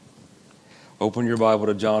Open your Bible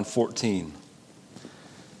to John 14.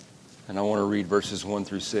 And I want to read verses 1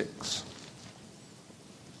 through 6.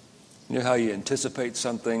 You know how you anticipate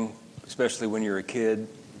something, especially when you're a kid,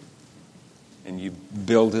 and you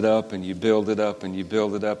build it up and you build it up and you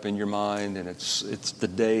build it up in your mind, and it's the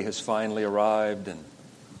day has finally arrived and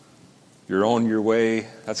you're on your way.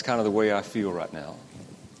 That's kind of the way I feel right now.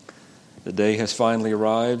 The day has finally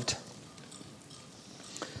arrived.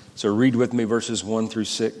 So read with me verses 1 through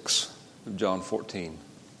 6 of John 14.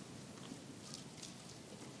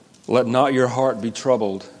 Let not your heart be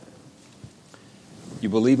troubled. You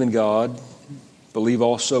believe in God, believe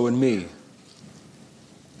also in me.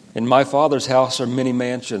 In my Father's house are many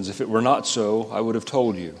mansions. If it were not so, I would have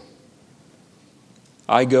told you.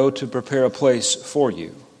 I go to prepare a place for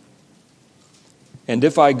you. And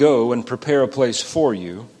if I go and prepare a place for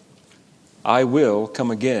you, I will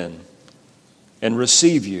come again and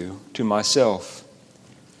receive you to myself,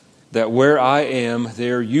 that where I am,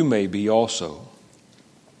 there you may be also.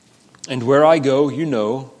 And where I go, you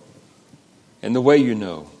know, and the way you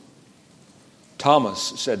know.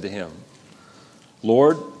 Thomas said to him,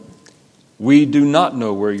 Lord, we do not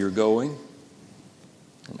know where you're going,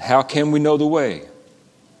 and how can we know the way?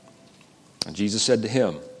 And Jesus said to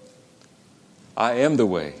him, I am the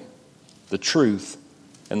way, the truth,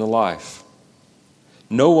 and the life.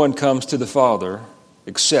 No one comes to the Father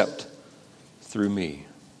except through me.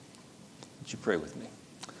 Would you pray with me?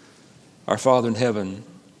 Our Father in heaven,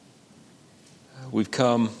 we've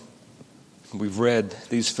come, we've read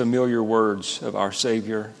these familiar words of our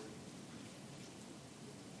Savior.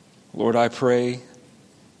 Lord, I pray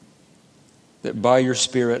that by your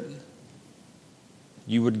Spirit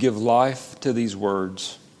you would give life to these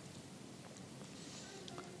words,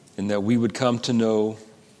 and that we would come to know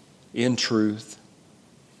in truth,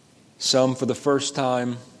 some for the first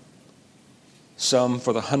time, some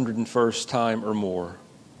for the 101st time or more,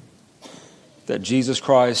 that Jesus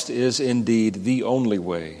Christ is indeed the only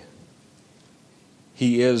way.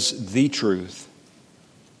 He is the truth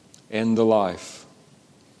and the life.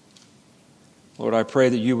 Lord, I pray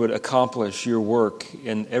that you would accomplish your work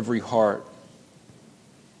in every heart.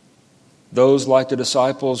 Those like the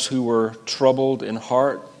disciples who were troubled in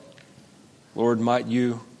heart, Lord, might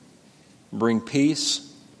you bring peace.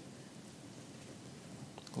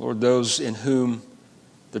 Lord, those in whom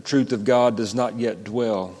the truth of God does not yet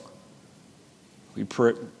dwell, we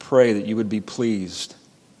pray that you would be pleased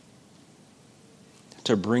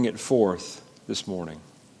to bring it forth this morning.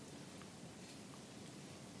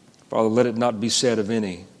 Father, let it not be said of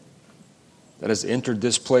any that has entered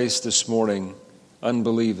this place this morning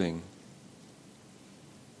unbelieving.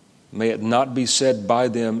 May it not be said by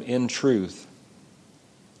them in truth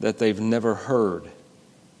that they've never heard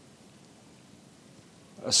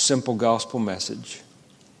a simple gospel message.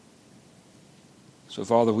 So,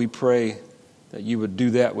 Father, we pray that you would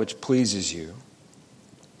do that which pleases you.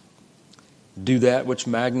 Do that which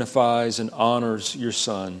magnifies and honors your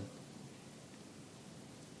Son.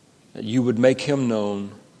 That you would make him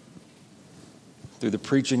known through the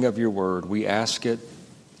preaching of your word. We ask it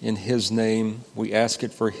in his name. We ask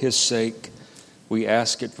it for his sake. We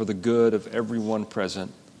ask it for the good of everyone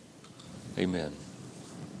present. Amen.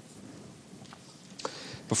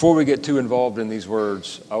 Before we get too involved in these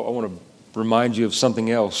words, I want to remind you of something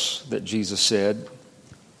else that Jesus said.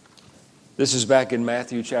 This is back in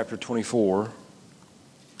Matthew chapter 24.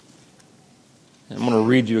 And I'm going to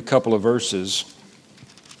read you a couple of verses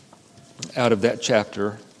out of that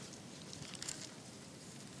chapter,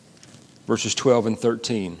 verses 12 and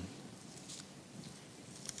 13.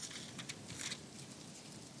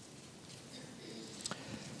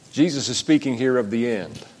 Jesus is speaking here of the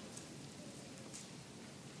end.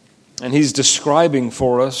 And he's describing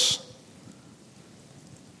for us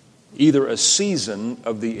either a season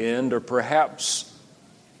of the end or perhaps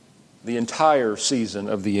the entire season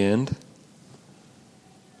of the end.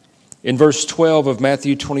 In verse 12 of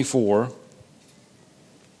Matthew 24,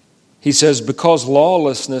 he says, because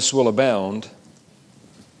lawlessness will abound,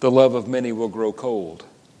 the love of many will grow cold.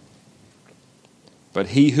 But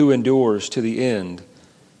he who endures to the end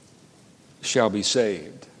shall be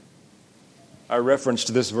saved. I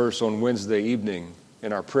referenced this verse on Wednesday evening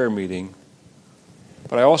in our prayer meeting,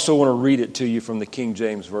 but I also want to read it to you from the King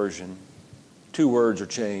James Version. 2 words are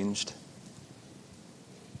changed.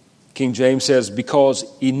 King James says, because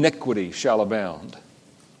iniquity shall abound,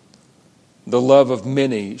 the love of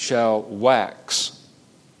many shall wax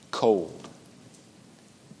cold.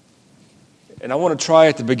 And I want to try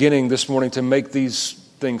at the beginning this morning to make these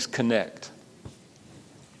things connect.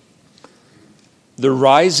 The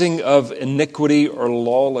rising of iniquity or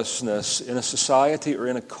lawlessness in a society or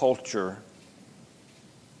in a culture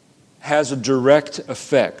has a direct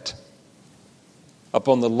effect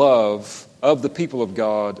upon the love of the people of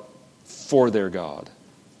God for their God.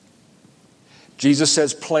 Jesus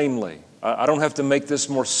says plainly, I don't have to make this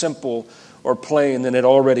more simple or plain than it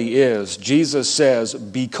already is. Jesus says,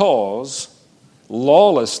 because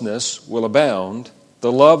lawlessness will abound,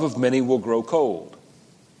 the love of many will grow cold.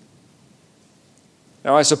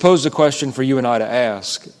 Now, I suppose the question for you and I to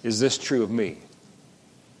ask, is this true of me?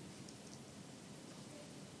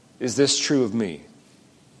 Is this true of me?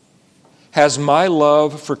 Has my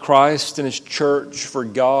love for Christ and His church, for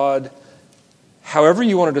God, however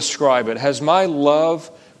you want to describe it, has my love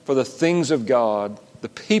for the things of God, the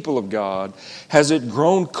people of God, has it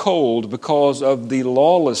grown cold because of the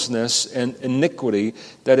lawlessness and iniquity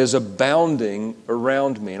that is abounding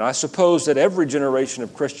around me? And I suppose that every generation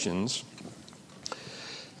of Christians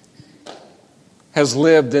has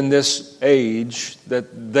lived in this age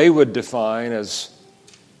that they would define as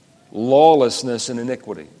lawlessness and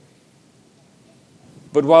iniquity.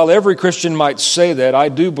 But while every Christian might say that, I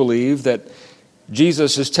do believe that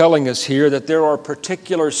Jesus is telling us here that there are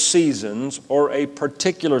particular seasons or a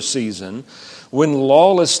particular season when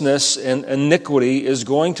lawlessness and iniquity is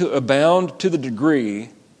going to abound to the degree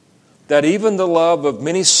that even the love of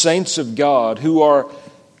many saints of God who are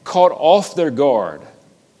caught off their guard,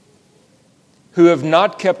 who have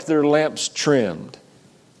not kept their lamps trimmed,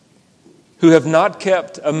 who have not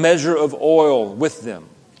kept a measure of oil with them,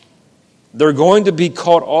 they're going to be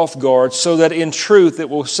caught off guard so that in truth it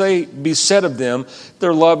will be said of them,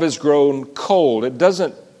 their love has grown cold. It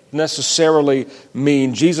doesn't necessarily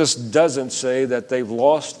mean, Jesus doesn't say that they've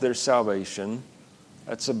lost their salvation.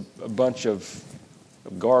 That's a bunch of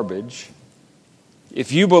garbage.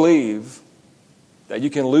 If you believe that you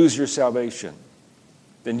can lose your salvation,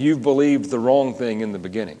 then you've believed the wrong thing in the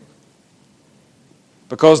beginning.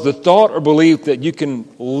 Because the thought or belief that you can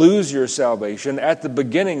lose your salvation, at the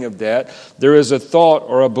beginning of that, there is a thought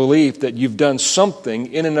or a belief that you've done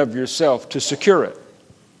something in and of yourself to secure it.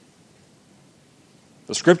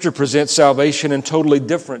 The Scripture presents salvation in totally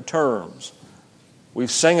different terms.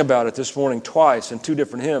 We've sang about it this morning twice in two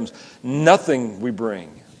different hymns. Nothing we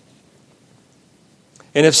bring.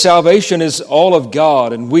 And if salvation is all of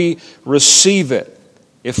God and we receive it,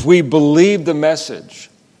 if we believe the message,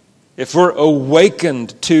 if we're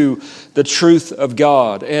awakened to the truth of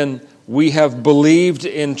God and we have believed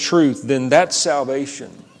in truth, then that salvation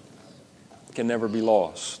can never be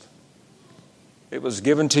lost. It was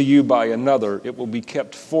given to you by another. It will be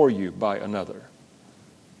kept for you by another.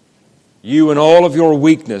 You in all of your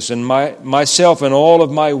weakness and myself in all of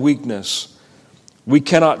my weakness, we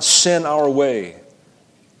cannot sin our way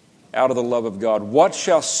out of the love of God. What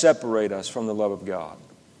shall separate us from the love of God?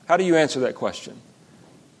 How do you answer that question?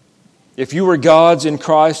 If you were God's in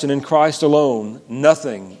Christ and in Christ alone,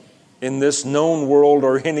 nothing in this known world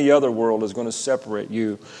or any other world is going to separate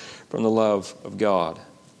you from the love of God.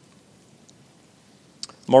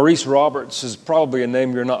 Maurice Roberts is probably a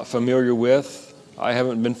name you're not familiar with. I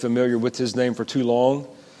haven't been familiar with his name for too long.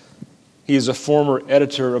 He is a former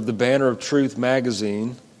editor of the Banner of Truth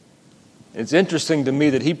magazine. It's interesting to me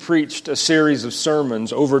that he preached a series of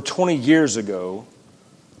sermons over 20 years ago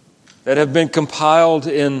that have been compiled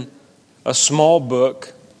in a small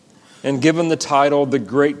book and given the title, The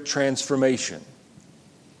Great Transformation.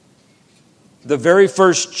 The very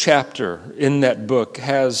first chapter in that book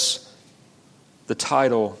has the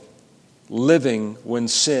title, Living When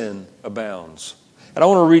Sin Abounds. And I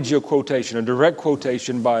want to read you a quotation, a direct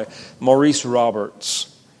quotation by Maurice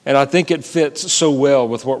Roberts. And I think it fits so well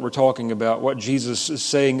with what we're talking about, what Jesus is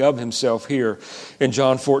saying of himself here in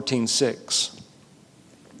John 14:6.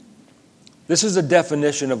 This is a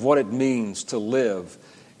definition of what it means to live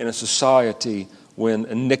in a society when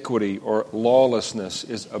iniquity or lawlessness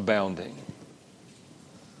is abounding.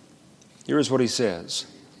 Here is what he says.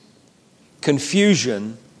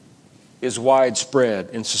 Confusion is widespread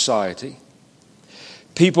in society.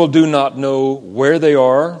 People do not know where they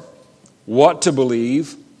are, what to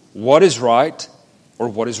believe, what is right or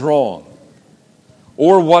what is wrong,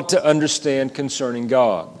 or what to understand concerning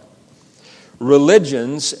God.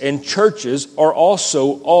 Religions and churches are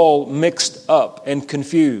also all mixed up and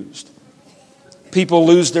confused. People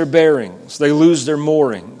lose their bearings. They lose their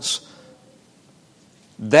moorings.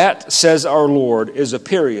 That, says our Lord, is a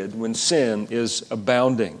period when sin is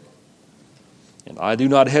abounding. And I do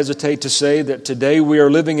not hesitate to say that today we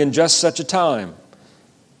are living in just such a time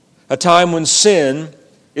when sin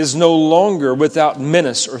is no longer without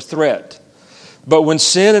menace or threat. But when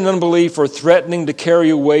sin and unbelief are threatening to carry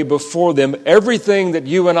away before them everything that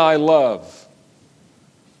you and I love,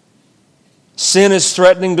 Sin is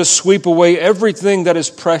threatening to sweep away everything that is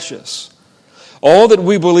precious, all that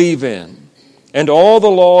we believe in, and all the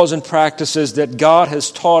laws and practices that God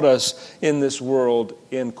has taught us in this world,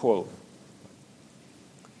 end quote.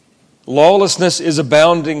 Lawlessness is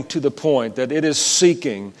abounding to the point that it is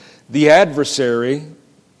seeking the adversary,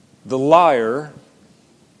 the liar,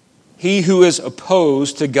 he who is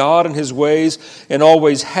opposed to God and His ways and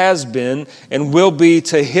always has been and will be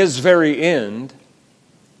to his very end,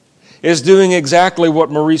 is doing exactly what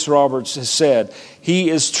Maurice Roberts has said. He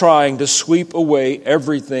is trying to sweep away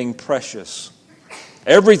everything precious,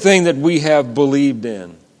 everything that we have believed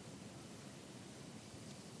in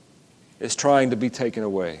is trying to be taken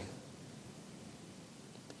away.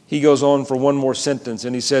 He goes on for one more sentence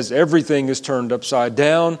and he says, everything is turned upside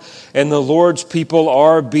down and the Lord's people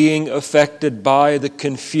are being affected by the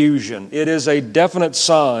confusion. It is a definite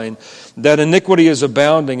sign that iniquity is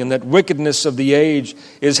abounding and that wickedness of the age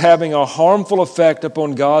is having a harmful effect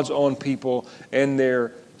upon God's own people and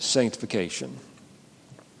their sanctification.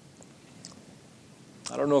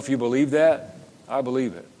 I don't know if you believe that. I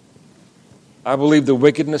believe it. I believe the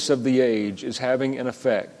wickedness of the age is having an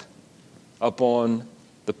effect upon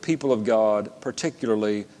the people of God,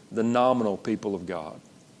 particularly the nominal people of God.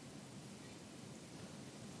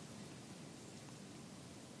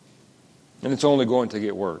 And it's only going to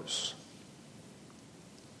get worse.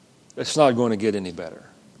 It's not going to get any better.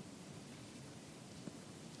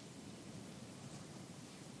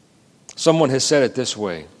 Someone has said it this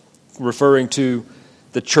way, referring to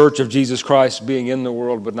the church of Jesus Christ being in the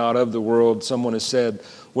world but not of the world. Someone has said,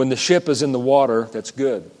 when the ship is in the water, that's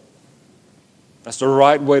good. That's the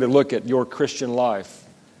right way to look at your Christian life.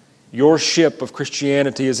 Your ship of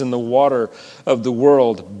Christianity is in the water of the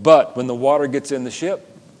world, but when the water gets in the ship,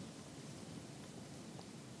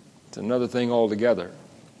 it's another thing altogether.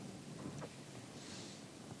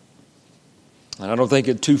 And I don't think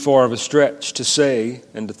it's too far of a stretch to say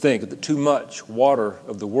and to think that too much water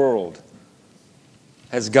of the world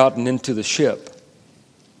has gotten into the ship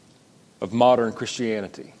of modern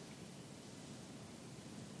Christianity.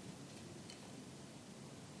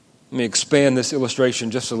 Let me expand this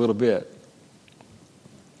illustration just a little bit.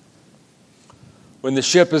 When the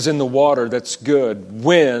ship is in the water, that's good.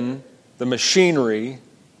 When the machinery,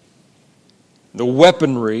 the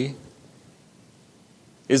weaponry,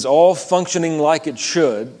 is all functioning like it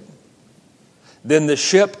should, then the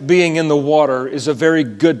ship being in the water is a very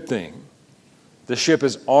good thing. The ship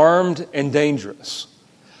is armed and dangerous.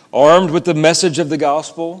 Armed with the message of the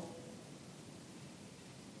gospel,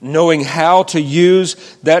 knowing how to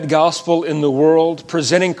use that gospel in the world,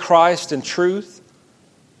 presenting Christ in truth,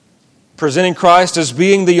 presenting Christ as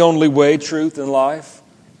being the only way, truth, and life.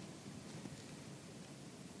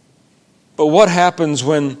 But what happens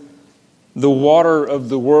when the water of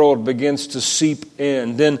the world begins to seep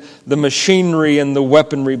in? Then the machinery and the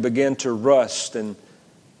weaponry begin to rust, and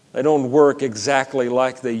they don't work exactly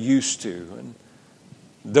like they used to. And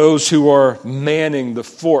those who are manning the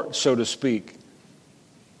fort, so to speak,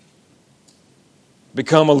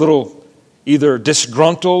 become a little either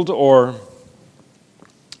disgruntled or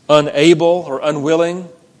unable or unwilling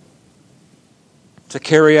to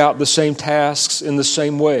carry out the same tasks in the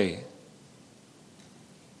same way.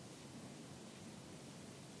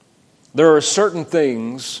 There are certain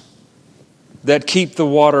things that keep the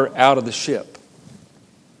water out of the ship.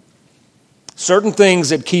 Certain things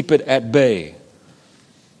that keep it at bay.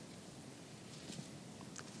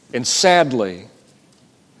 And sadly,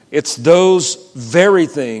 it's those very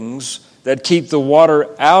things that keep the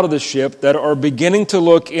water out of the ship that are beginning to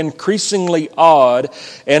look increasingly odd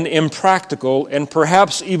and impractical and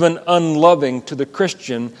perhaps even unloving to the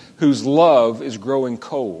Christian whose love is growing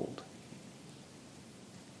cold.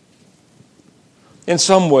 In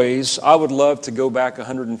some ways, I would love to go back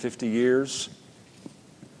 150 years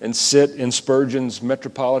and sit in Spurgeon's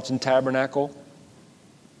Metropolitan Tabernacle.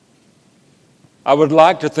 I would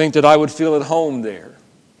like to think that I would feel at home there.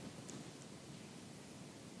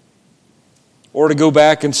 Or to go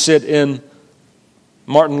back and sit in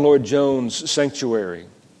Martin Lloyd-Jones' sanctuary,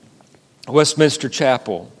 Westminster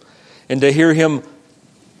Chapel, and to hear him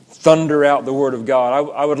thunder out the Word of God.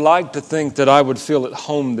 I would like to think that I would feel at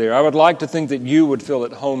home there. I would like to think that you would feel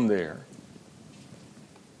at home there.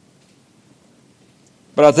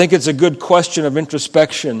 But I think it's a good question of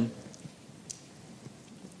introspection.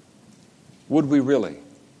 Would we really?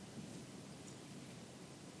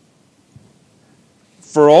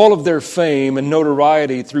 For all of their fame and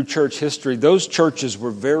notoriety through church history, those churches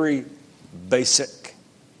were very basic.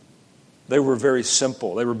 They were very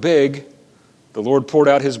simple. They were big. The Lord poured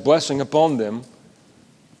out His blessing upon them.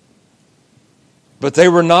 but they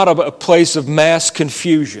were not a place of mass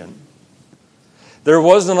confusion. There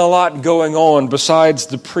wasn't a lot going on besides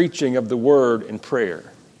the preaching of the Word and prayer.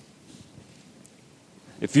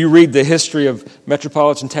 If you read the history of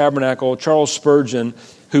Metropolitan Tabernacle, Charles Spurgeon,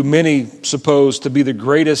 who many suppose to be the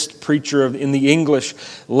greatest preacher in the English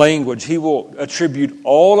language, he will attribute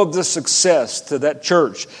all of the success to that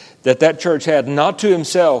church had, not to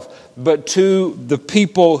himself, but to the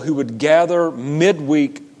people who would gather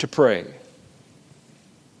midweek to pray.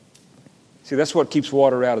 See, that's what keeps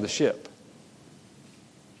water out of the ship.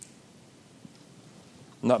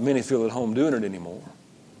 Not many feel at home doing it anymore.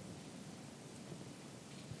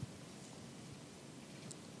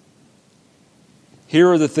 Here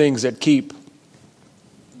are the things that keep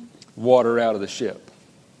water out of the ship.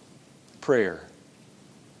 Prayer.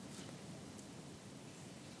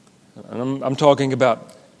 And I'm talking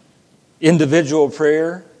about individual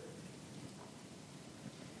prayer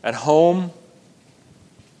at home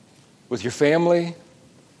with your family.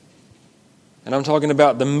 And I'm talking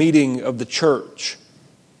about the meeting of the church,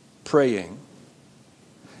 praying.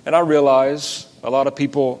 And I realize a lot of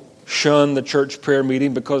people shun the church prayer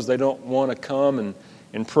meeting because they don't want to come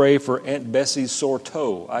and pray for Aunt Bessie's sore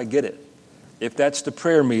toe. I get it. If that's the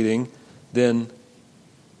prayer meeting, then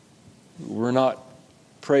we're not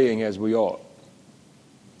praying as we ought.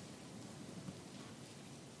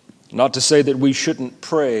 Not to say that we shouldn't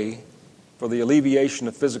pray for the alleviation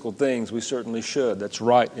of physical things. We certainly should. That's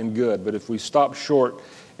right and good. But if we stop short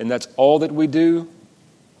and that's all that we do,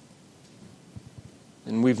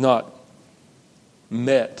 and we've not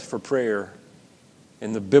met for prayer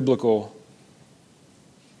in the biblical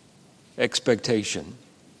expectation.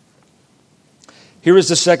 Here is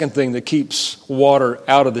the second thing that keeps water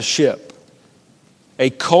out of the ship: a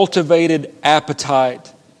cultivated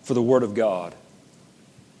appetite for the Word of God.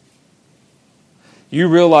 You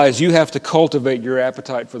realize you have to cultivate your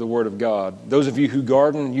appetite for the Word of God. Those of you who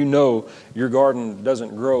garden, you know your garden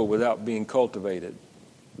doesn't grow without being cultivated.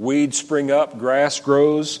 Weeds spring up, grass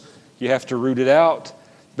grows, you have to root it out.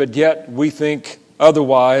 But yet we think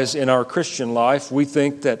otherwise in our Christian life. We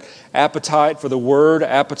think that appetite for the Word,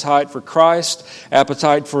 appetite for Christ,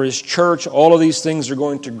 appetite for His church, all of these things are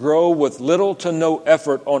going to grow with little to no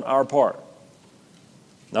effort on our part.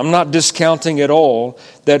 I'm not discounting at all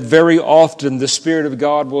that very often the Spirit of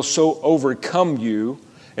God will so overcome you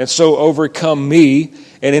and so overcome me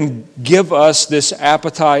and give us this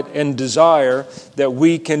appetite and desire that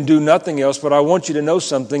we can do nothing else. But I want you to know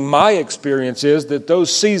something. My experience is that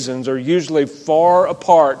those seasons are usually far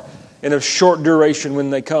apart and of short duration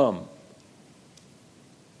when they come.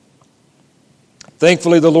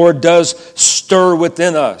 Thankfully, the Lord does stir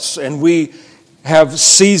within us, and we have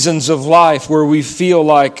seasons of life where we feel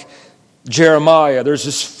like Jeremiah. There's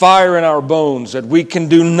this fire in our bones that we can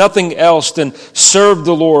do nothing else than serve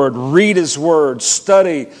the Lord, read His Word,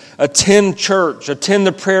 study, attend church, attend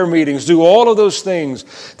the prayer meetings, do all of those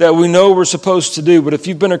things that we know we're supposed to do. But if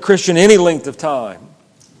you've been a Christian any length of time,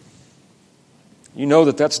 you know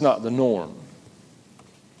that that's not the norm.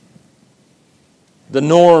 The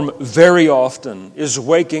norm very often is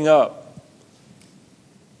waking up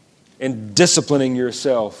and disciplining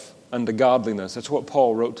yourself unto godliness. That's what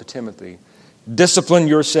Paul wrote to Timothy. Discipline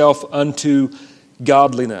yourself unto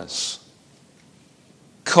godliness.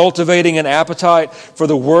 Cultivating an appetite for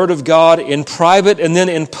the Word of God in private and then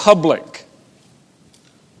in public.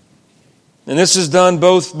 And this is done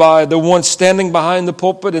both by the one standing behind the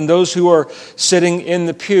pulpit and those who are sitting in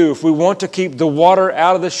the pew. If we want to keep the water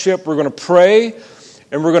out of the ship, we're going to pray.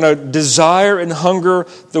 And we're going to desire and hunger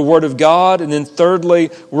the Word of God. And then thirdly,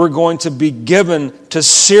 we're going to be given to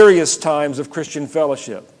serious times of Christian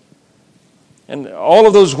fellowship. And all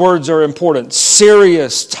of those words are important.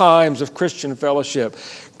 Serious times of Christian fellowship.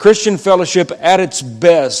 Christian fellowship at its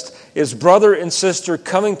best is brother and sister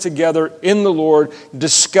coming together in the Lord,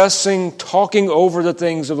 discussing, talking over the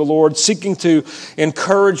things of the Lord, seeking to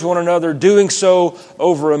encourage one another, doing so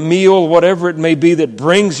over a meal, whatever it may be that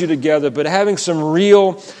brings you together, but having some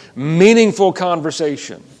real, meaningful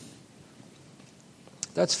conversation.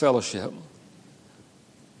 That's fellowship.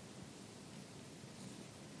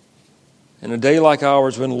 In a day like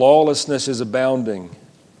ours when lawlessness is abounding,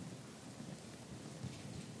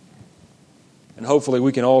 and hopefully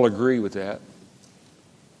we can all agree with that.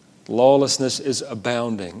 Lawlessness is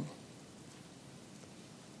abounding.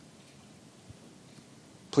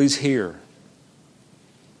 Please hear.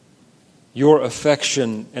 Your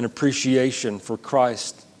affection and appreciation for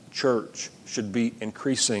Christ's church should be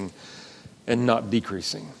increasing and not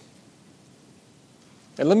decreasing.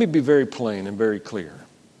 And let me be very plain and very clear.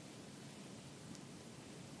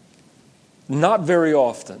 Not very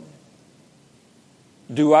often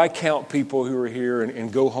Do I count people who are here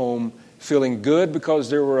and go home feeling good because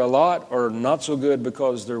there were a lot, or not so good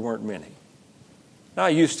because there weren't many? Now, I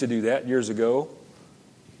used to do that years ago.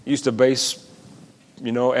 I used to base,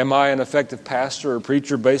 am I an effective pastor or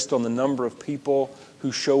preacher based on the number of people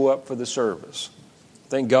who show up for the service?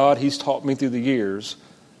 Thank God He's taught me through the years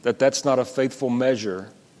that that's not a faithful measure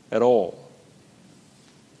at all.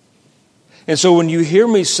 And so when you hear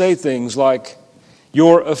me say things like,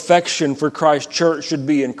 your affection for Christ's church should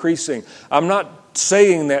be increasing, I'm not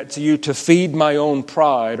saying that to you to feed my own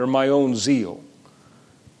pride or my own zeal.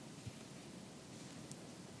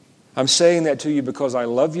 I'm saying that to you because I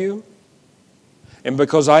love you, and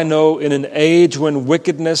because I know in an age when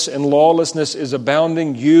wickedness and lawlessness is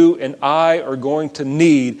abounding, you and I are going to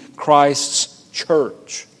need Christ's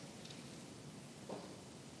church.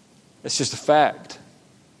 It's just a fact.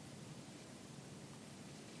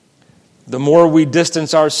 The more we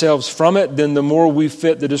distance ourselves from it, then the more we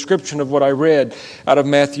fit the description of what I read out of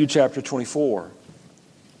Matthew chapter 24.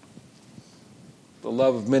 The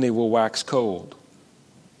love of many will wax cold.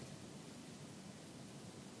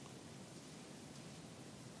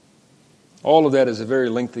 All of that is a very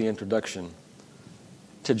lengthy introduction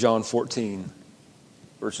to John 14,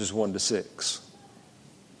 verses 1 to 6.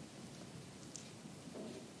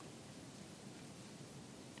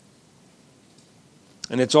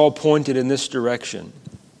 And it's all pointed in this direction.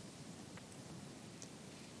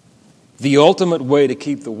 The ultimate way to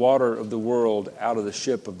keep the water of the world out of the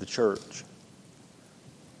ship of the church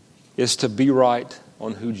is to be right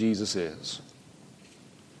on who Jesus is.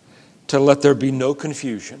 To let there be no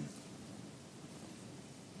confusion,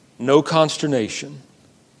 no consternation.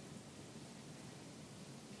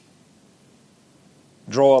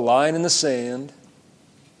 Draw a line in the sand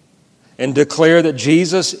and declare that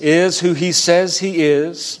Jesus is who He says He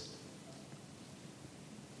is.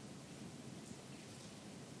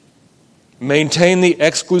 Maintain the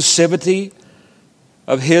exclusivity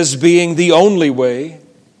of His being the only way.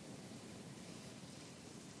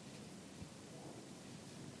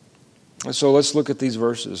 And so let's look at these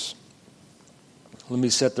verses. Let me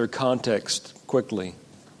set their context quickly.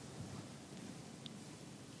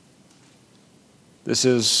 This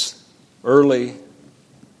is early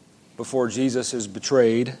before Jesus is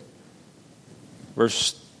betrayed.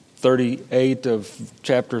 Verse 38 of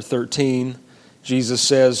chapter 13, Jesus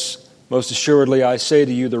says, "Most assuredly I say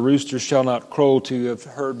to you, the rooster shall not crow till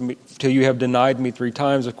you have denied me 3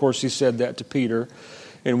 times." Of course, He said that to Peter.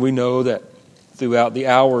 And we know that throughout the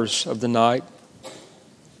hours of the night,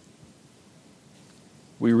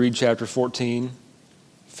 we read chapter 14,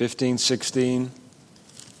 15, 16,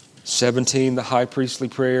 17, the high priestly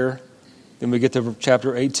prayer. Then we get to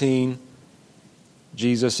chapter 18.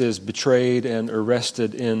 Jesus is betrayed and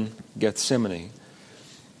arrested in Gethsemane.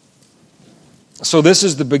 So this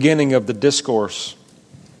is the beginning of the discourse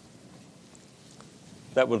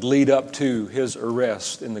that would lead up to His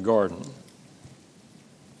arrest in the garden.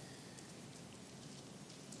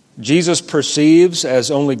 Jesus perceives, as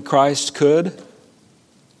only Christ could,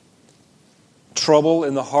 trouble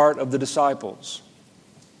in the heart of the disciples.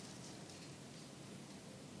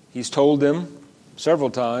 He's told them several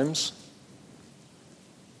times,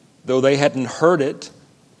 though they hadn't heard it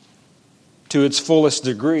to its fullest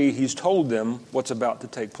degree, He's told them what's about to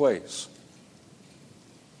take place.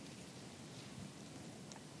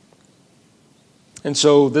 And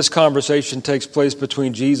so this conversation takes place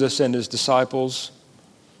between Jesus and His disciples.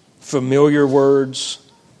 Familiar words.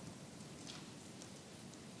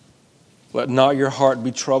 Let not your heart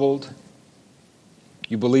be troubled.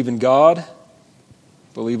 You believe in God,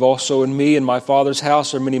 believe also in me. In my Father's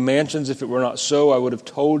house are many mansions. If it were not so, I would have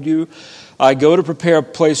told you. I go to prepare a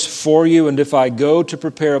place for you, and if I go to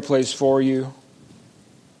prepare a place for you,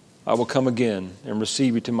 I will come again and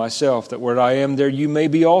receive you to myself, that where I am, there you may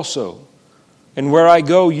be also. And where I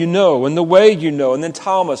go, you know, and the way you know. And then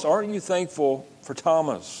Thomas, aren't you thankful for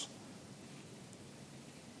Thomas?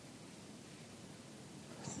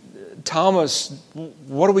 Thomas,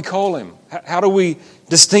 what do we call him? How do we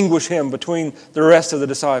distinguish him between the rest of the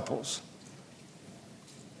disciples?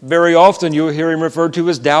 Very often you'll hear him referred to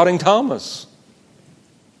as Doubting Thomas,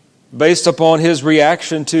 based upon his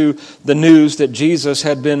reaction to the news that Jesus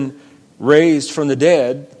had been raised from the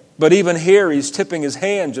dead. But even here he's tipping his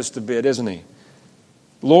hand just a bit, isn't he?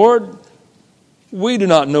 Lord, we do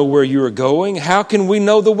not know where you are going. How can we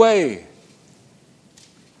know the way?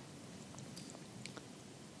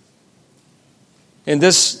 And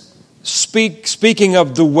this speaking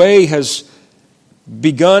of the way has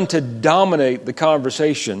begun to dominate the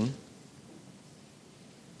conversation.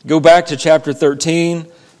 Go back to chapter 13,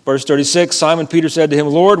 verse 36. Simon Peter said to Him,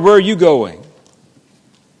 Lord, where are you going?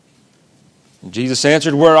 Jesus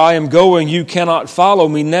answered, "Where I am going, you cannot follow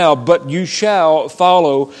me now, but you shall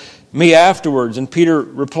follow me afterwards." And Peter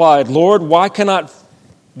replied, "Lord, why can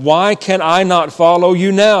I not follow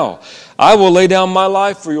you now? I will lay down my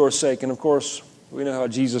life for your sake." And of course, we know how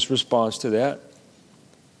Jesus responds to that.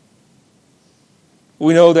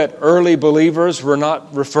 We know that early believers were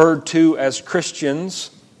not referred to as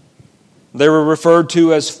Christians. They were referred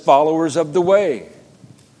to as followers of the way.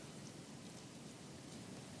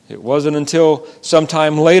 It wasn't until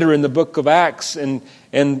sometime later in the book of Acts and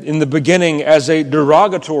in the beginning as a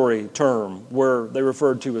derogatory term were they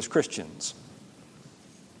referred to as Christians.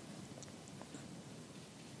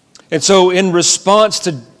 And so in response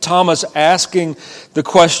to Thomas asking the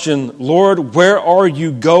question, "Lord, where are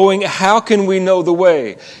you going? How can we know the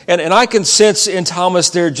way?" And I can sense in Thomas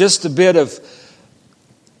there just a bit of,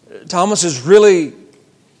 Thomas is really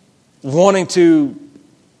wanting to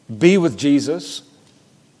be with Jesus.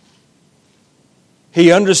 He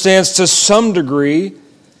understands to some degree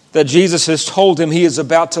that Jesus has told him he is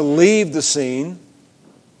about to leave the scene,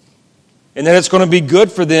 and that it's going to be good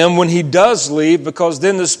for them when he does leave, because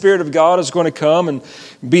then the Spirit of God is going to come and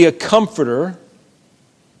be a comforter.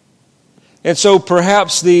 And so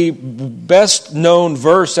perhaps the best known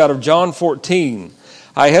verse out of John 14,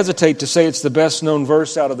 I hesitate to say it's the best known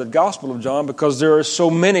verse out of the Gospel of John because there are so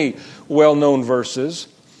many well-known verses,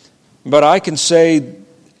 but I can say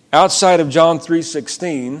outside of John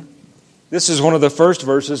 3:16, this is one of the first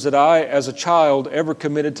verses that I, as a child, ever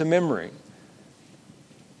committed to memory,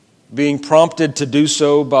 being prompted to do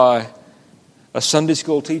so by a Sunday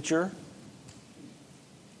school teacher.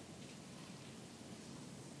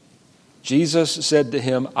 Jesus said to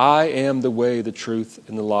him, "I am the way, the truth,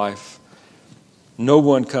 and the life. No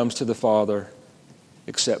one comes to the Father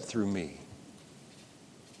except through me."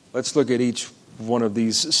 Let's look at each one of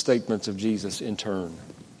these statements of Jesus in turn.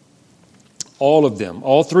 All of them,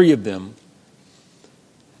 all three of them,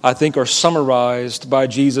 I think are summarized by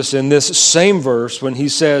Jesus in this same verse when he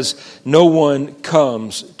says, "No one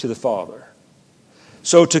comes to the Father."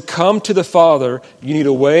 So to come to the Father, you need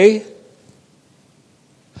a way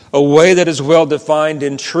that is well defined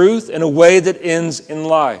in truth, and a way that ends in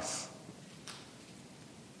life.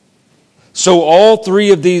 So all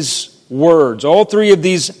three of these words, all three of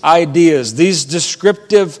these ideas, these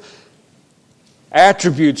descriptive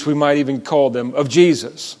attributes, we might even call them, of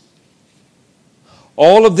Jesus,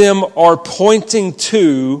 all of them are pointing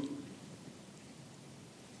to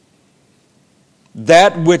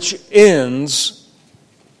that which ends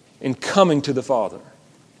in coming to the Father.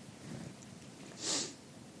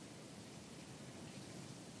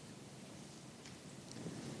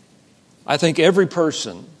 I think every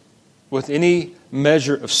person with any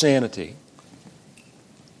measure of sanity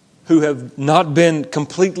who have not been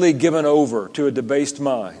completely given over to a debased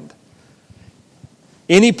mind,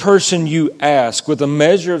 any person you ask with a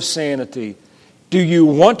measure of sanity, "Do you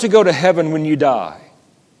want to go to heaven when you die?"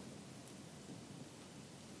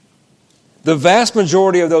 The vast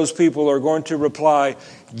majority of those people are going to reply,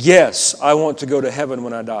 "Yes, I want to go to heaven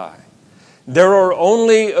when I die." There are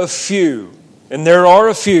only a few, and there are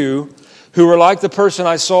a few who are like the person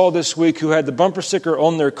I saw this week who had the bumper sticker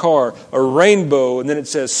on their car, a rainbow, and then it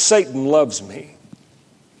says, "Satan loves me."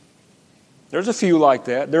 There's a few like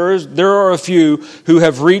that. There are a few who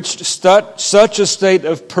have reached such a state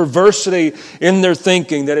of perversity in their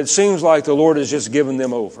thinking that it seems like the Lord has just given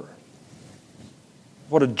them over.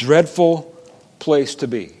 What a dreadful place to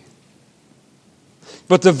be.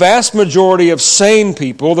 But the vast majority of sane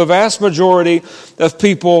people, the vast majority of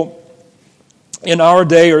people in our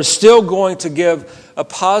day are still going to give a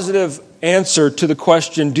positive answer to the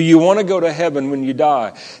question, "Do you want to go to heaven when you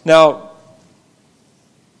die?" Now,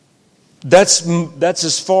 that's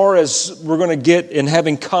as far as we're going to get in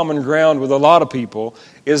having common ground with a lot of people,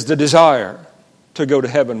 is the desire to go to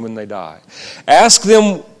heaven when they die. Ask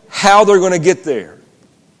them how they're going to get there.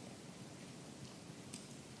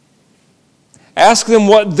 Ask them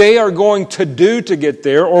what they are going to do to get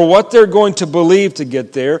there, or what they're going to believe to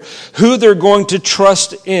get there, who they're going to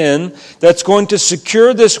trust in that's going to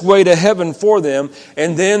secure this way to heaven for them,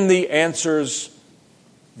 and then the answers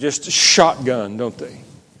just shotgun, don't they?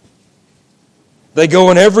 They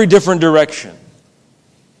go in every different direction.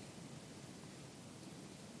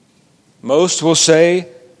 Most will say,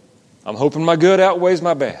 "I'm hoping my good outweighs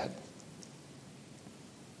my bad."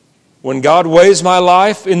 When God weighs my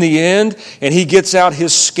life in the end and He gets out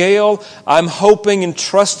His scale, I'm hoping and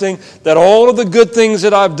trusting that all of the good things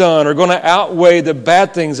that I've done are going to outweigh the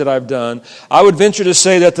bad things that I've done. I would venture to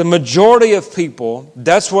say that the majority of people,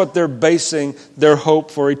 that's what they're basing their hope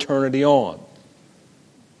for eternity on.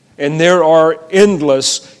 And there are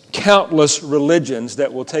endless, countless religions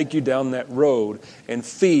that will take you down that road and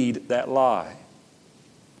feed that lie.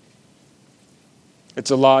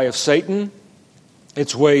 It's a lie of Satan.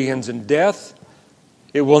 Its way ends in death.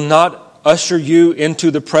 It will not usher you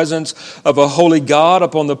into the presence of a holy God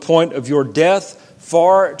upon the point of your death.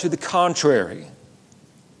 Far to the contrary.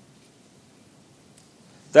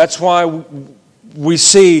 That's why we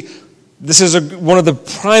see this is one of the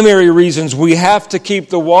primary reasons we have to keep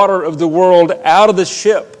the water of the world out of the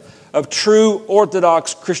ship of true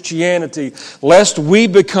Orthodox Christianity, lest we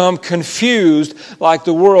become confused like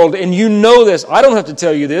the world. And you know this. I don't have to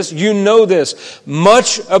tell you this. You know this.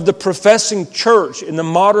 Much of the professing church in the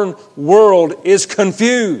modern world is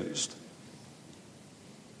confused.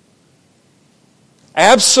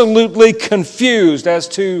 Absolutely confused as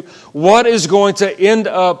to what is going to end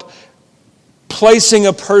up placing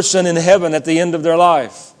a person in heaven at the end of their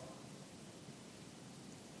life.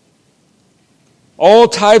 All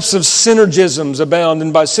types of synergisms abound.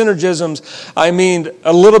 And by synergisms, I mean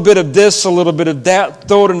a little bit of this, a little bit of that,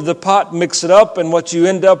 throw it into the pot, mix it up, and what you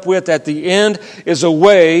end up with at the end is a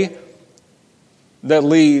way that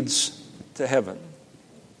leads to heaven.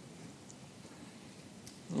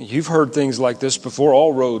 You've heard things like this before.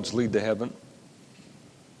 All roads lead to heaven.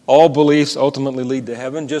 All beliefs ultimately lead to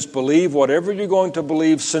heaven. Just believe whatever you're going to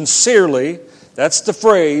believe sincerely. That's the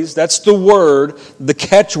phrase, that's the word, the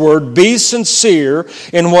catchword. Be sincere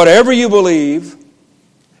in whatever you believe.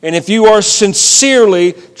 And if you are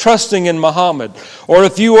sincerely trusting in Muhammad, or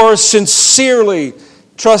if you are sincerely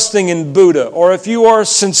trusting in Buddha, or if you are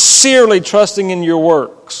sincerely trusting in your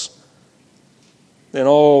works, then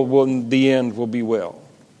all will, in the end will be well.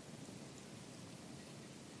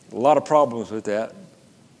 A lot of problems with that.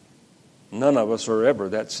 None of us are ever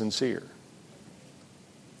that sincere.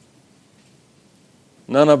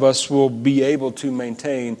 None of us will be able to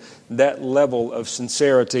maintain that level of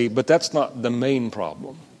sincerity, but that's not the main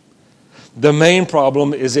problem. The main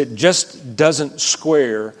problem is it just doesn't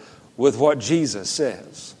square with what Jesus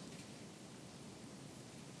says.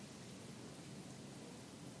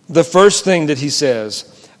 The first thing that he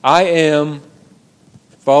says, I am,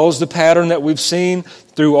 follows the pattern that we've seen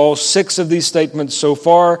through all 6 of these statements so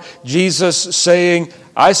far. Jesus saying,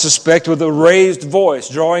 I suspect with a raised voice,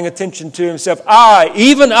 drawing attention to himself, I,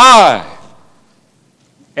 even I,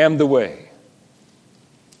 am the way.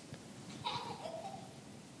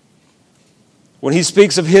 When he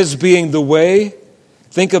speaks of his being the way,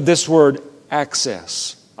 think of this word,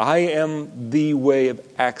 access. I am the way of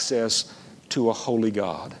access to a holy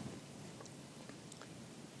God.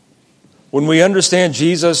 When we understand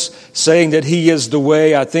Jesus saying that he is the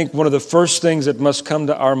way, I think one of the first things that must come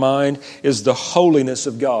to our mind is the holiness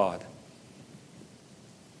of God.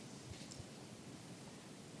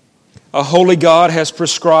 A holy God has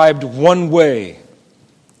prescribed one way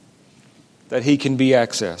that he can be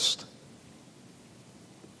accessed.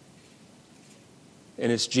 And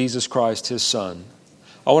it's Jesus Christ, his Son.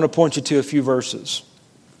 I want to point you to a few verses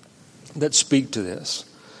that speak to this.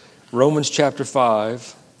 Romans chapter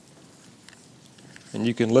 5. And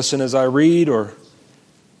you can listen as I read, or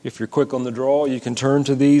if you're quick on the draw, you can turn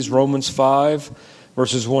to these. Romans 5,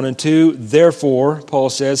 verses 1 and 2. Therefore, Paul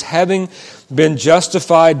says, having been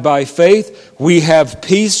justified by faith, we have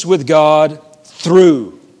peace with God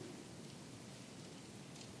through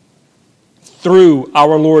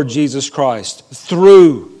our Lord Jesus Christ,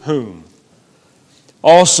 through whom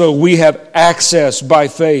also we have access by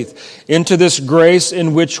faith into this grace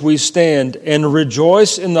in which we stand and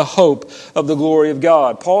rejoice in the hope of the glory of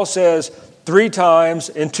God. Paul says 3 times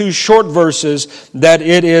in 2 short verses that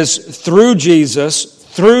it is through Jesus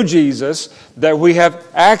that we have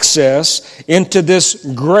access into this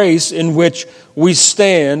grace in which we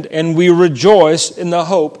stand and we rejoice in the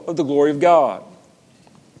hope of the glory of God.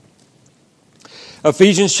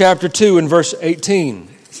 Ephesians chapter 2 and verse 18.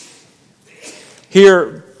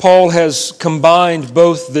 Here, Paul has combined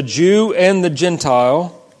both the Jew and the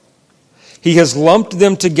Gentile. He has lumped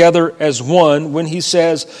them together as one when he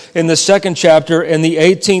says in the 2nd chapter and the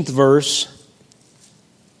 18th verse,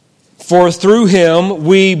 for through him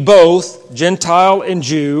we both, Gentile and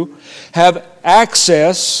Jew, have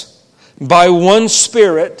access by one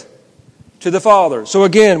Spirit to the Father. So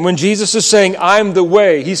again, when Jesus is saying, I'm the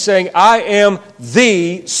way, he's saying, I am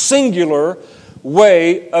the singular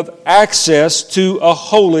way of access to a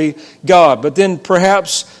holy God. But then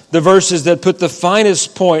perhaps the verses that put the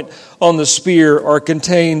finest point on the spear are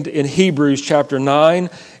contained in Hebrews chapter 9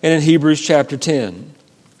 and in Hebrews chapter 10.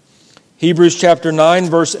 Hebrews chapter 9,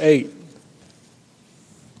 verse 8.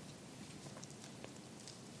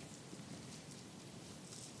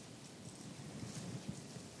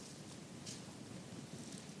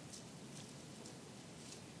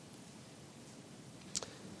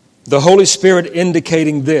 The Holy Spirit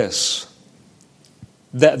indicating this,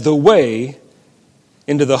 that the way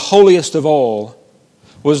into the holiest of all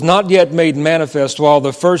was not yet made manifest while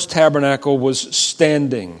the first tabernacle was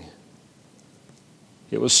standing.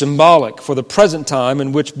 It was symbolic for the present time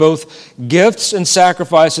in which both gifts and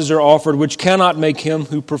sacrifices are offered, which cannot make him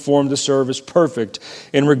who performed the service perfect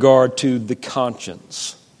in regard to the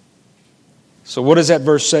conscience. So what is that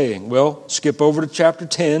verse saying? Well, skip over to chapter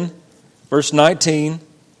 10, verse 19.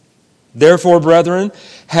 Therefore, brethren,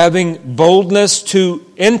 having boldness to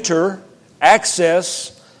enter,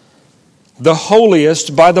 access the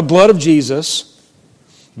holiest by the blood of Jesus,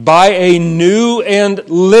 by a new and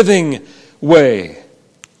living way.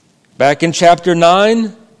 Back in chapter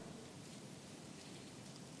 9,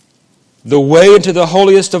 the way into the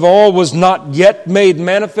holiest of all was not yet made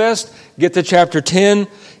manifest. Get to chapter 10,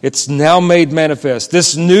 it's now made manifest.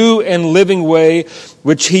 This new and living way,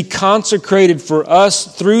 which he consecrated for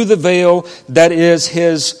us through the veil that is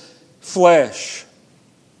his flesh.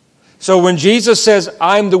 So when Jesus says,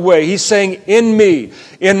 I'm the way, he's saying in me,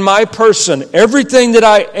 in my person, everything that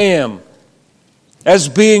I am, as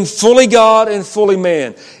being fully God and fully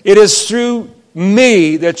man, it is through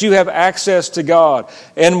me that you have access to God.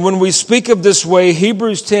 And when we speak of this way,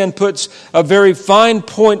 Hebrews 10 puts a very fine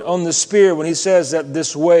point on the Spirit when he says that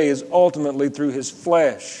this way is ultimately through his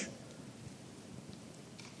flesh.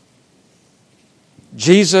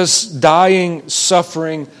 Jesus dying,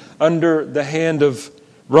 suffering under the hand of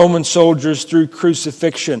Roman soldiers through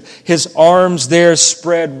crucifixion. His arms there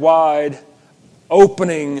spread wide,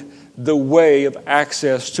 opening the way of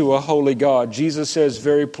access to a holy God. Jesus says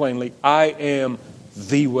very plainly, I am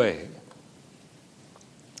the way.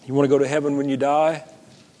 You want to go to heaven when you die?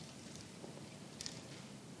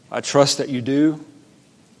 I trust that you do.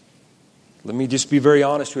 Let me just be very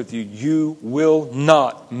honest with you. You will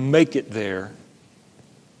not make it there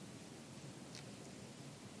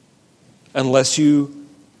unless you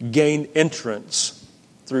gain entrance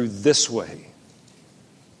through this way.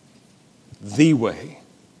 The way.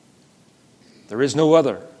 There is no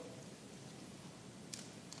other.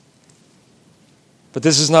 But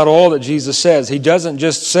this is not all that Jesus says. He doesn't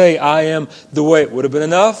just say, I am the way. It would have been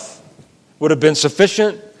enough. Would have been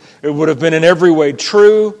sufficient. It would have been in every way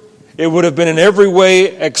true. It would have been in every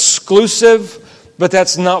way exclusive. But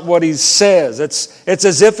that's not what he says. It's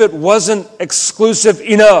as if it wasn't exclusive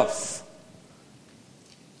enough.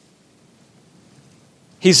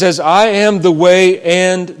 He says, I am the way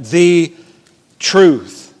and the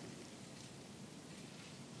truth.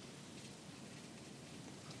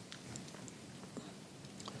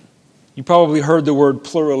 You probably heard the word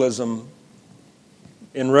pluralism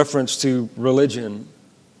in reference to religion.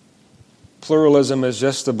 Pluralism is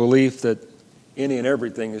just the belief that any and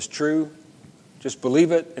everything is true. Just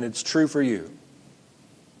believe it and it's true for you.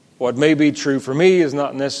 What may be true for me is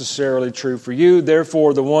not necessarily true for you.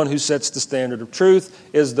 Therefore, the one who sets the standard of truth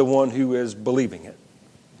is the one who is believing it.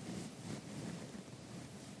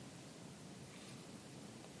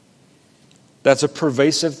 That's a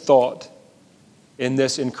pervasive thought in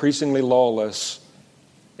this increasingly lawless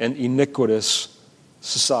and iniquitous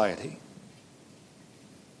society.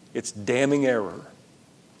 It's damning error.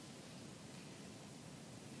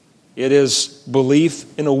 It is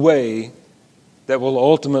belief in a way that will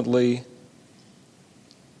ultimately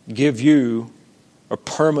give you a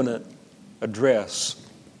permanent address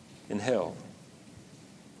in hell.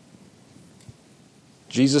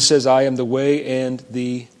 Jesus says, I am the way and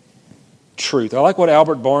the truth. I like what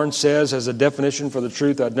Albert Barnes says as a definition for the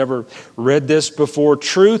truth. I'd never read this before.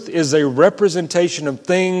 Truth is a representation of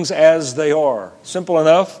things as they are. Simple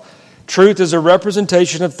enough. Truth is a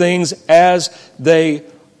representation of things as they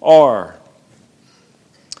are.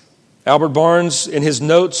 Albert Barnes, in his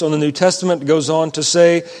notes on the New Testament, goes on to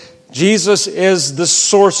say, Jesus is the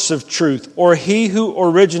source of truth, or he who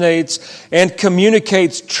originates and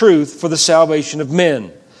communicates truth for the salvation of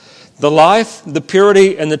men. The life, the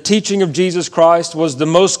purity, and the teaching of Jesus Christ was the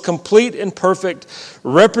most complete and perfect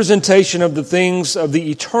representation of the things of the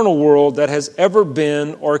eternal world that has ever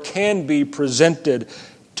been or can be presented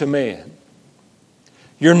to man.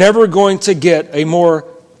 You're never going to get a more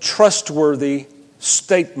trustworthy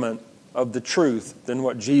statement of the truth than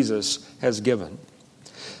what Jesus has given.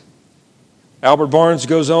 Albert Barnes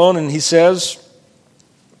goes on and he says,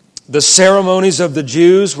 the ceremonies of the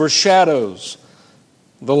Jews were shadows.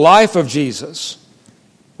 The life of Jesus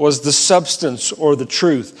was the substance or the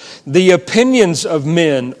truth. The opinions of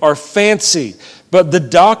men are fancy, but the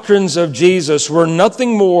doctrines of Jesus were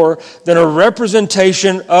nothing more than a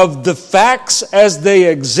representation of the facts as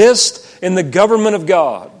they exist in the government of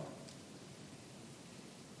God.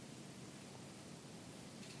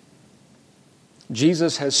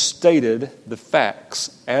 Jesus has stated the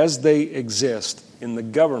facts as they exist in the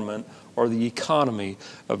government or the economy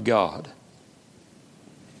of God.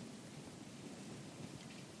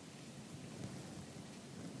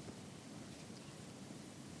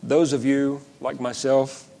 Those of you, like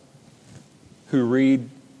myself, who read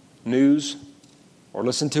news or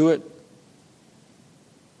listen to it,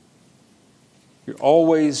 you're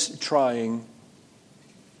always trying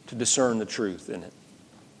to discern the truth in it.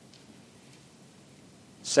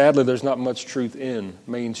 Sadly, there's not much truth in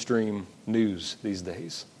mainstream news these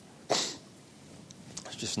days.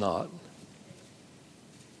 It's just not.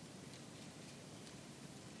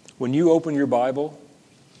 When you open your Bible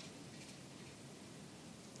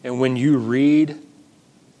and when you read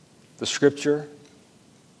the Scripture,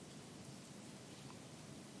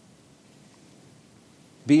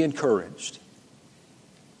 be encouraged.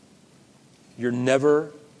 You're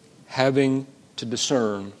never having to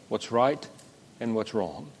discern what's right and what's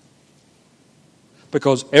wrong.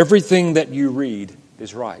 Because everything that you read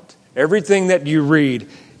is right. Everything that you read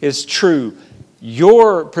is true.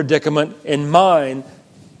 Your predicament and mine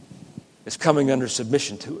is coming under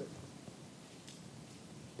submission to it.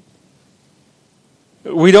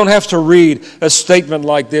 We don't have to read a statement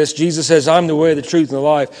like this. Jesus says, I'm the way, the truth, and the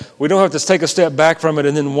life. We don't have to take a step back from it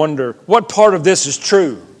and then wonder, what part of this is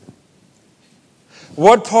true?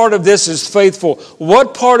 What part of this is faithful?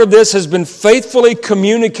 What part of this has been faithfully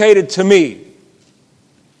communicated to me?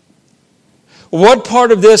 What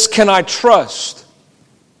part of this can I trust?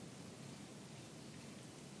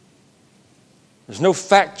 There's no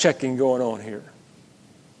fact-checking going on here.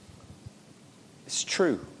 It's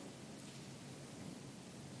true.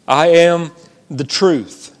 I am the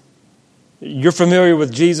truth. You're familiar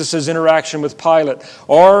with Jesus' interaction with Pilate.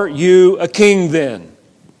 Are you a king then?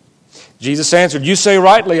 Jesus answered, you say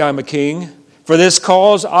rightly I'm a king. For this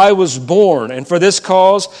cause I was born, and for this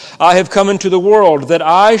cause I have come into the world, that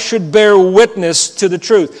I should bear witness to the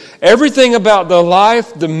truth. Everything about the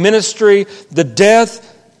life, the ministry, the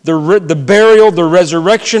death, the burial, the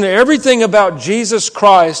resurrection, everything about Jesus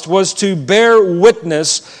Christ was to bear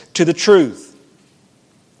witness to the truth.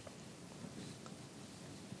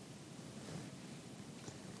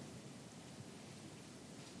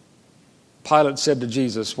 Pilate said to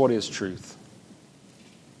Jesus, what is truth?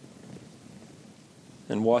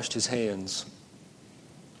 And washed his hands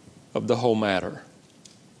of the whole matter.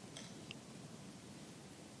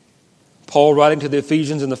 Paul, writing to the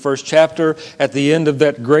Ephesians in the first chapter, at the end of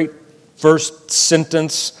that great first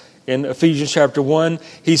sentence in Ephesians chapter 1,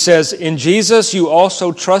 he says, in Jesus you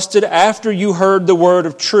also trusted after you heard the word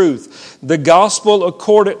of truth, the gospel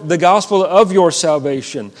of your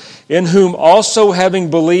salvation, in whom also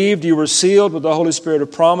having believed you were sealed with the Holy Spirit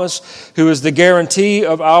of promise, who is the guarantee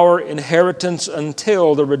of our inheritance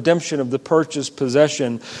until the redemption of the purchased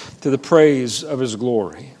possession to the praise of His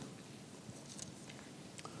glory.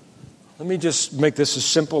 Let me just make this as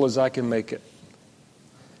simple as I can make it.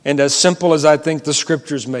 And as simple as I think the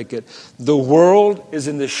Scriptures make it. The world is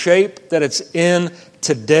in the shape that it's in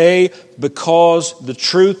today because the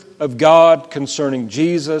truth of God concerning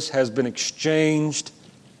Jesus has been exchanged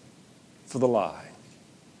for the lie.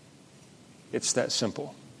 It's that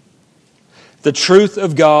simple. The truth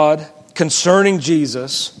of God concerning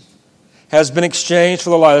Jesus has been exchanged for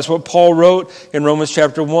the lie. That's what Paul wrote in Romans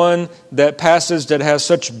chapter 1, that passage that has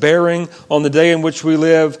such bearing on the day in which we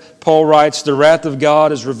live. Paul writes, the wrath of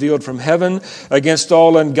God is revealed from heaven against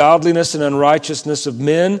all ungodliness and unrighteousness of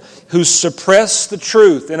men who suppress the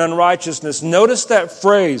truth in unrighteousness. Notice that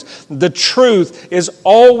phrase. The truth is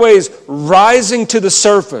always rising to the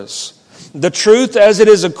surface. The truth as it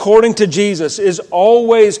is according to Jesus is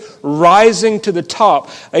always rising to the top.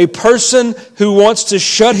 A person who wants to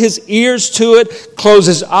shut his ears to it, close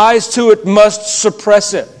his eyes to it, must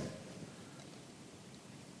suppress it.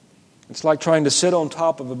 It's like trying to sit on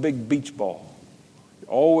top of a big beach ball.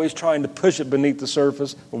 You're always trying to push it beneath the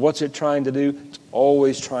surface. But what's it trying to do? It's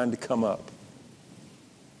always trying to come up.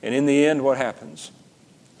 And in the end, what happens?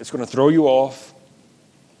 It's going to throw you off,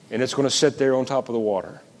 and it's going to sit there on top of the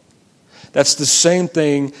water. That's the same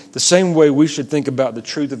thing, the same way we should think about the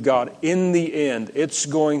truth of God. In the end, it's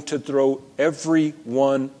going to throw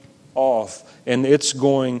everyone off, and it's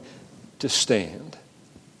going to stand.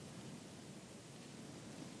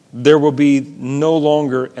 There will be no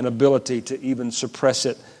longer an ability to even suppress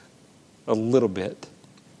it a little bit.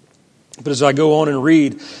 But as I go on and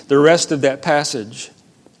read the rest of that passage,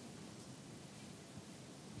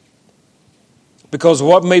 because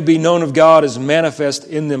what may be known of God is manifest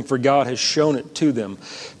in them, for God has shown it to them.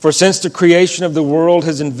 For since the creation of the world,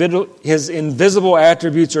 His invisible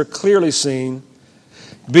attributes are clearly seen,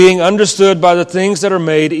 being understood by the things that are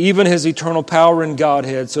made, even his eternal power in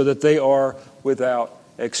Godhead, so that they are without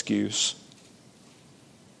excuse.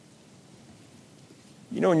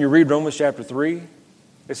 You know, when you read Romans chapter 3,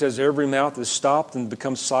 it says every mouth is stopped and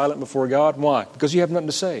becomes silent before God. Why? Because you have nothing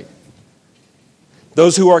to say.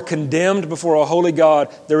 Those who are condemned before a holy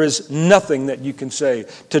God, there is nothing that you can say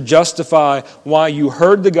to justify why you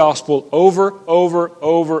heard the gospel over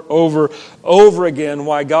again,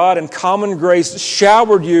 why God in common grace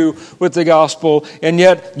showered you with the gospel, and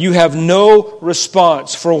yet you have no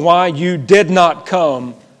response for why you did not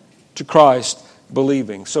come to Christ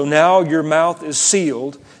believing. So now your mouth is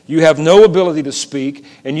sealed, you have no ability to speak,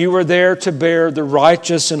 and you are there to bear the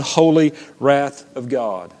righteous and holy wrath of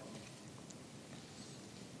God.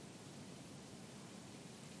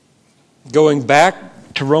 Going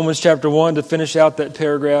back to Romans chapter 1 to finish out that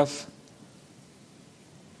paragraph.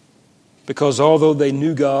 Because although they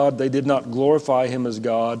knew God, they did not glorify Him as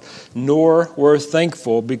God, nor were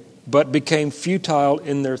thankful, but became futile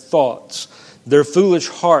in their thoughts, their foolish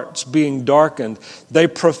hearts being darkened. They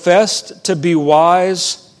professed to be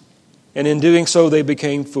wise, and in doing so they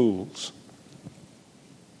became fools.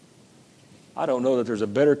 I don't know that there's a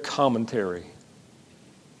better commentary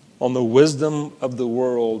on the wisdom of the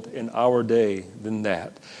world in our day than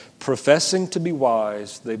that. Professing to be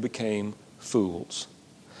wise, they became fools,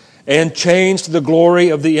 and changed the glory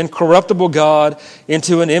of the incorruptible God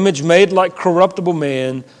into an image made like corruptible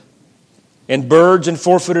man, and birds and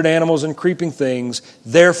four-footed animals and creeping things.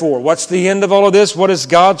 Therefore, what's the end of all of this? What is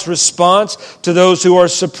God's response to those who are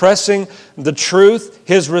suppressing the truth?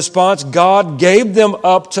 His response: God gave them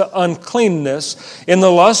up to uncleanness in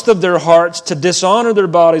the lust of their hearts to dishonor their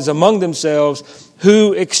bodies among themselves,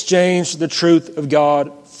 who exchanged the truth of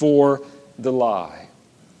God for the lie.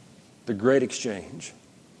 The great exchange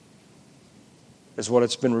is what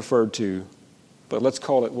it's been referred to, but let's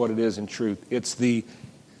call it what it is in truth. It's the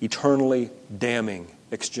eternally damning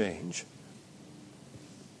exchange.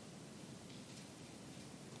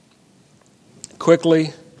 Quickly,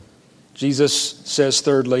 Jesus says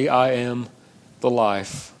thirdly, I am the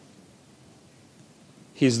life.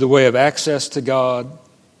 He's the way of access to God.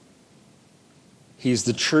 He's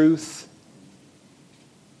the truth.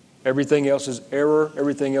 Everything else is error.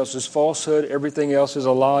 Everything else is falsehood. Everything else is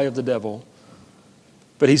a lie of the devil.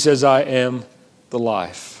 But He says, I am the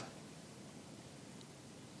life.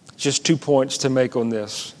 Just 2 points to make on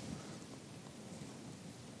this.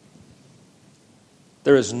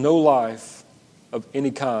 There is no life of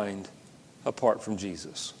any kind apart from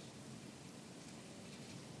Jesus.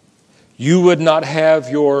 You would not have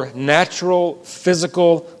your natural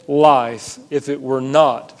physical life if it were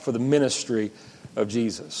not for the ministry of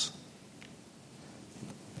Jesus.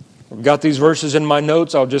 I've got these verses in my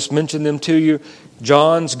notes. I'll just mention them to you.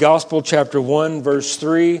 John's Gospel, chapter 1, verse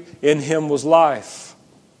 3, in Him was life.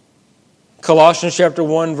 Colossians chapter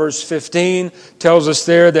 1, verse 15 tells us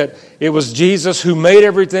there that it was Jesus who made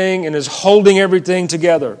everything and is holding everything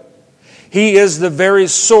together. He is the very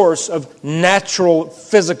source of natural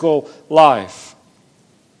physical life.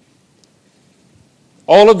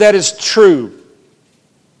 All of that is true,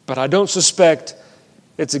 but I don't suspect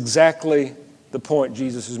it's exactly the point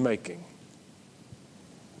Jesus is making.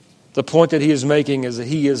 The point that He is making is that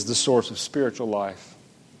He is the source of spiritual life.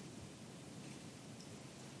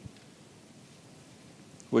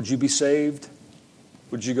 Would you be saved?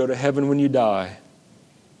 Would you go to heaven when you die?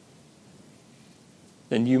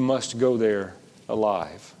 Then you must go there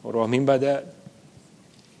alive. What do I mean by that?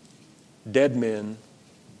 Dead men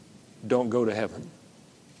don't go to heaven.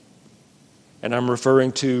 And I'm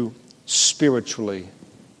referring to spiritually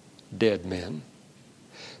dead men.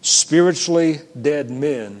 Spiritually dead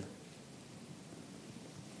men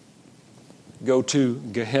go to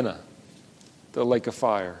Gehenna, the lake of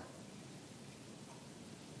fire.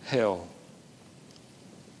 Hell.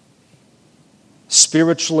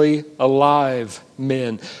 Spiritually alive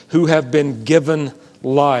men who have been given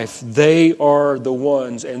life, they are the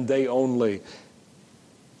ones and they only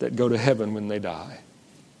that go to heaven when they die.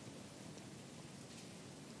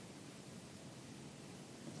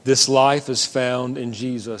 This life is found in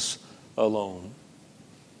Jesus alone.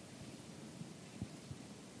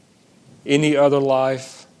 Any other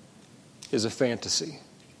life is a fantasy.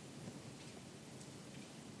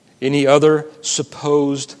 Any other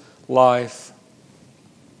supposed life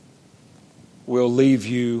will leave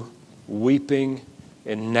you weeping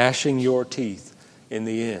and gnashing your teeth in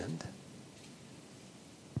the end.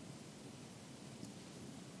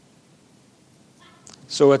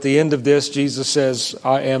 So at the end of this, Jesus says,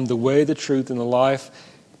 I am the way, the truth, and the life.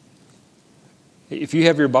 If you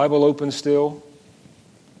have your Bible open still,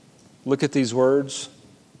 look at these words.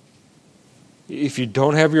 If you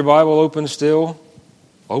don't have your Bible open still,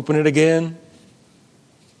 open it again.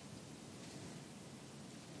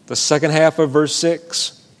 The second half of verse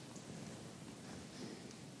 6.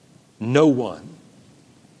 No one.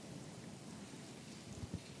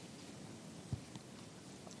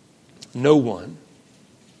 No one.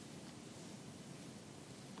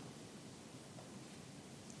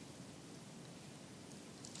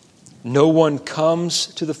 No one comes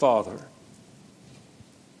to the Father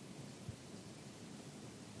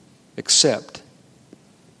except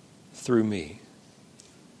through me.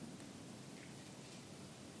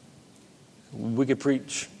 We could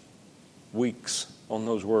preach weeks on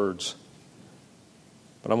those words,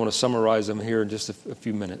 but I want to summarize them here in just a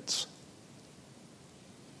few minutes.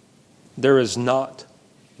 There is not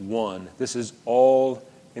one. This is all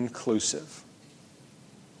inclusive.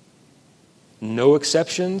 No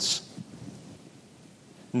exceptions.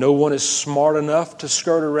 No one is smart enough to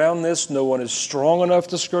skirt around this. No one is strong enough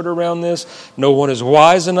to skirt around this. No one is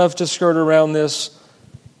wise enough to skirt around this.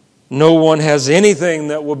 No one has anything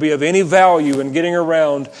that will be of any value in getting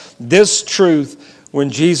around this truth when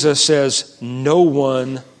Jesus says, no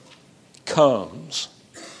one comes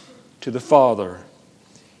to the Father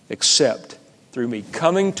except through me.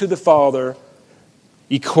 Coming to the Father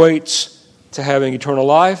equates to having eternal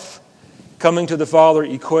life. Coming to the Father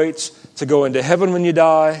equates to go into heaven when you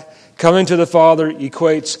die. Coming to the Father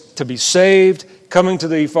equates to be saved. Coming to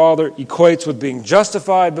the Father equates with being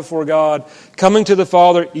justified before God. Coming to the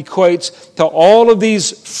Father equates to all of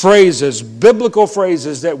these phrases, biblical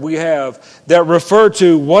phrases that we have that refer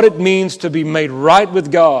to what it means to be made right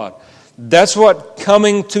with God. That's what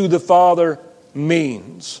coming to the Father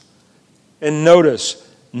means. And notice,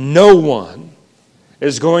 no one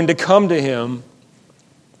is going to come to Him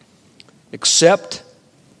except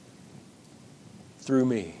through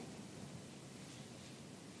me.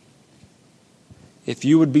 If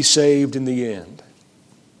you would be saved in the end,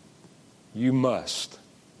 you must.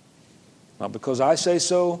 Not because I say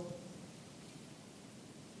so,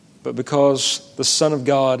 but because the Son of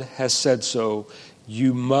God has said so.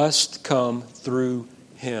 You must come through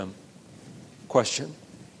Him. Question: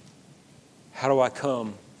 how do I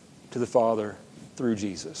come to the Father through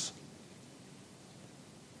Jesus?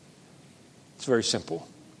 It's very simple.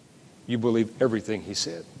 You believe everything He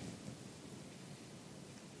said.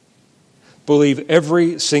 Believe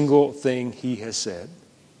every single thing He has said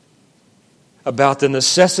about the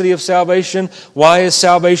necessity of salvation. Why is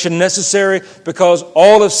salvation necessary? Because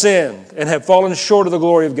all have sinned and have fallen short of the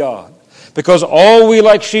glory of God. Because all we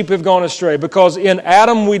like sheep have gone astray. Because in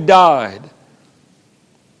Adam we died.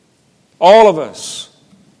 All of us.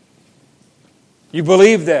 You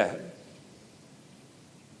believe that?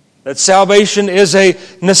 That salvation is a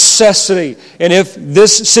necessity. And if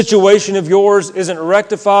this situation of yours isn't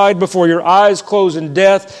rectified before your eyes close in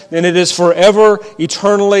death, then it is forever,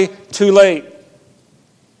 eternally too late.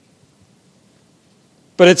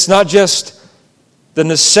 But it's not just the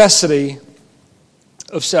necessity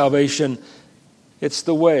of salvation, it's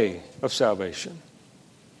the way of salvation.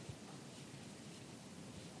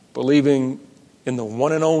 Believing in the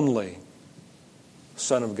one and only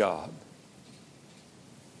Son of God.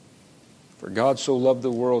 For God so loved the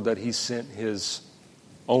world that He sent His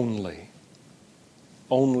only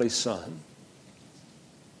Son.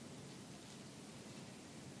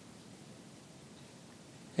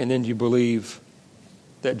 And then you believe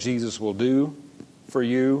that Jesus will do for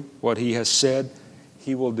you what He has said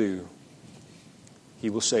He will do. He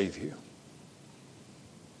will save you.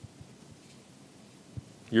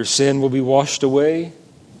 Your sin will be washed away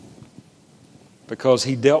because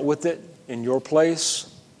He dealt with it in your place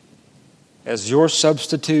as your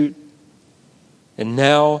substitute. And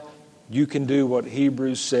now you can do what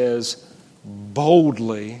Hebrews says,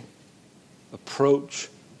 boldly approach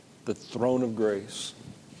the throne of grace.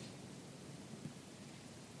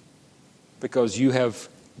 Because you have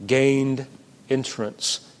gained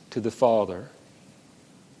entrance to the Father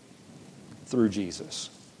through Jesus.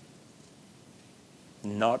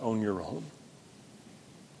 Not on your own.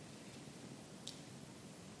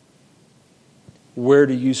 Where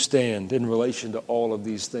do you stand in relation to all of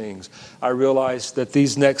these things? I realize that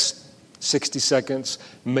these next 60 seconds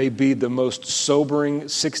may be the most sobering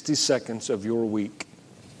 60 seconds of your week.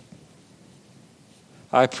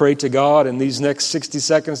 I pray to God in these next 60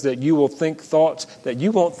 seconds that you will think thoughts that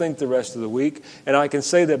you won't think the rest of the week. And I can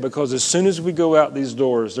say that because as soon as we go out these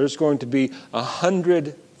doors, there's going to be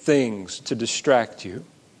 100 things to distract you.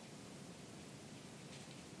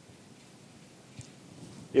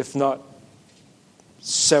 If not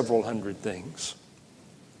several hundred things.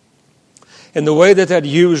 And the way that that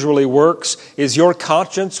usually works is your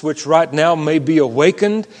conscience, which right now may be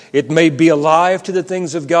awakened, it may be alive to the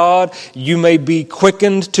things of God. You may be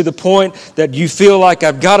quickened to the point that you feel like,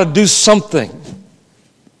 I've got to do something.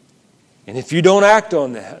 And if you don't act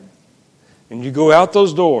on that, and you go out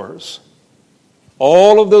those doors,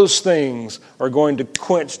 all of those things are going to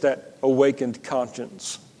quench that awakened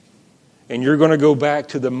conscience. And you're going to go back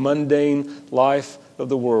to the mundane life of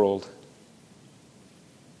the world.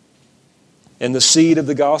 And the seed of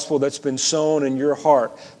the gospel that's been sown in your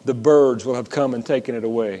heart, the birds will have come and taken it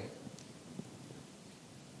away.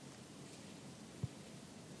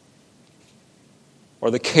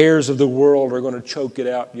 Or the cares of the world are going to choke it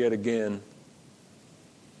out yet again.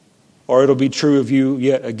 Or it'll be true of you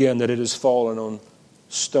yet again that it has fallen on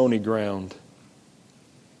stony ground.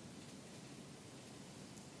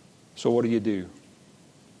 So what do?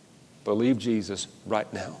 Believe Jesus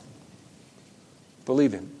right now.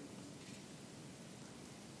 Believe Him.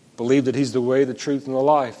 Believe that He's the way, the truth, and the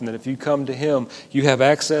life. And that if you come to Him, you have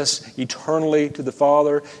access eternally to the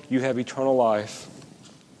Father. You have eternal life.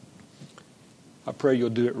 I pray you'll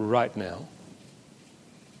do it right now.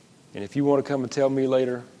 And if you want to come and tell me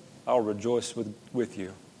later, I'll rejoice with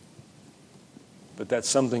you. But that's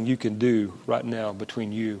something you can do right now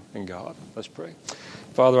between you and God. Let's pray.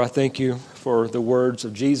 Father, I thank you for the words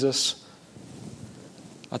of Jesus.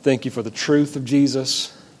 I thank you for the truth of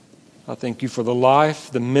Jesus. I thank you for the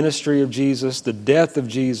life, the ministry of Jesus, the death of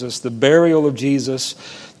Jesus, the burial of Jesus,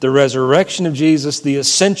 the resurrection of Jesus, the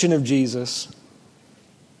ascension of Jesus.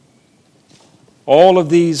 All of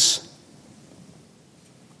these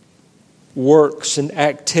works and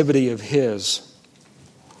activity of His.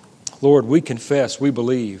 Lord, we confess, we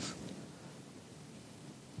believe.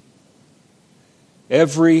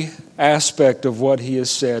 Every aspect of what He has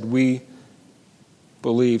said, we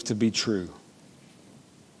believe to be true.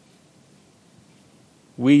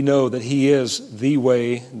 We know that He is the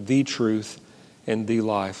way, the truth, and the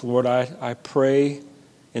life. Lord, I pray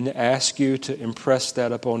and ask you to impress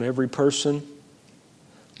that upon every person.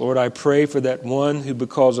 Lord, I pray for that one who,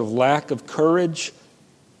 because of lack of courage,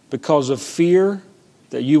 because of fear,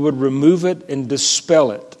 that you would remove it and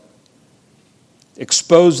dispel it.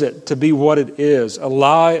 Expose it to be what it is, a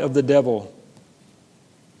lie of the devil.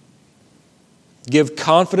 Give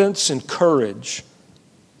confidence and courage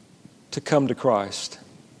to come to Christ.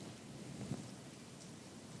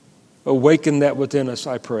 Awaken that within us,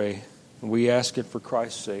 I pray. And we ask it for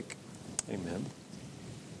Christ's sake. Amen.